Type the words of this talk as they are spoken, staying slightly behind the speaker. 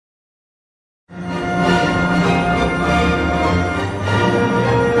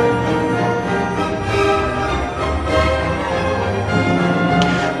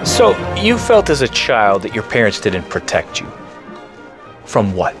So, you felt as a child that your parents didn't protect you.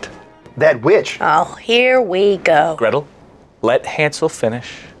 From what? That witch. Oh, here we go. Gretel, let Hansel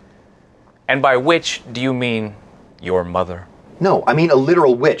finish. And by witch, do you mean your mother? No, I mean a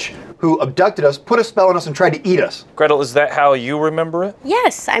literal witch who abducted us, put a spell on us, and tried to eat us. Gretel, is that how you remember it?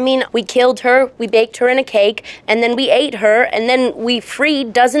 Yes, I mean, we killed her, we baked her in a cake, and then we ate her, and then we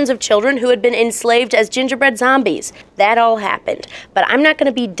freed dozens of children who had been enslaved as gingerbread zombies. That all happened. But I'm not going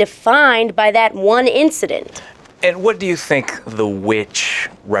to be defined by that one incident. And what do you think the witch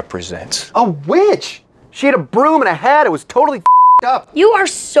represents? A witch? She had a broom and a hat. It was totally up. You are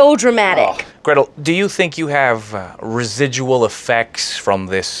so dramatic. Gretel, do you think you have residual effects from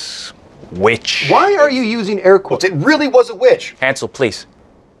this witch? Why are you using air quotes? It really was a witch. Hansel, please.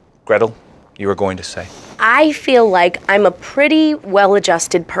 Gretel, you were going to say. I feel like I'm a pretty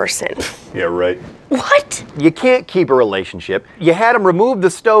well-adjusted person. Yeah, right. What? You can't keep a relationship. You had them remove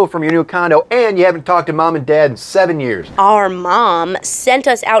the stove from your new condo, and you haven't talked to mom and dad in 7 years. Our mom sent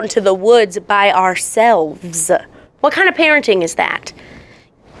us out into the woods by ourselves. What kind of parenting is that?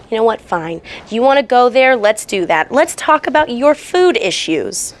 You know what, fine. You want to go there? Let's do that. Let's talk about your food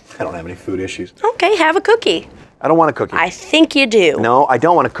issues. I don't have any food issues. Okay, have a cookie. I don't want a cookie. I think you do. No, I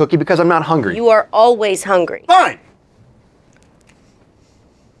don't want a cookie because I'm not hungry. You are always hungry. Fine.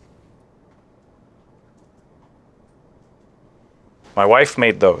 My wife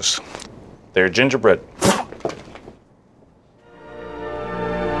made those. They're gingerbread.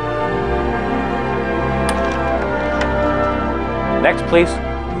 Next, please.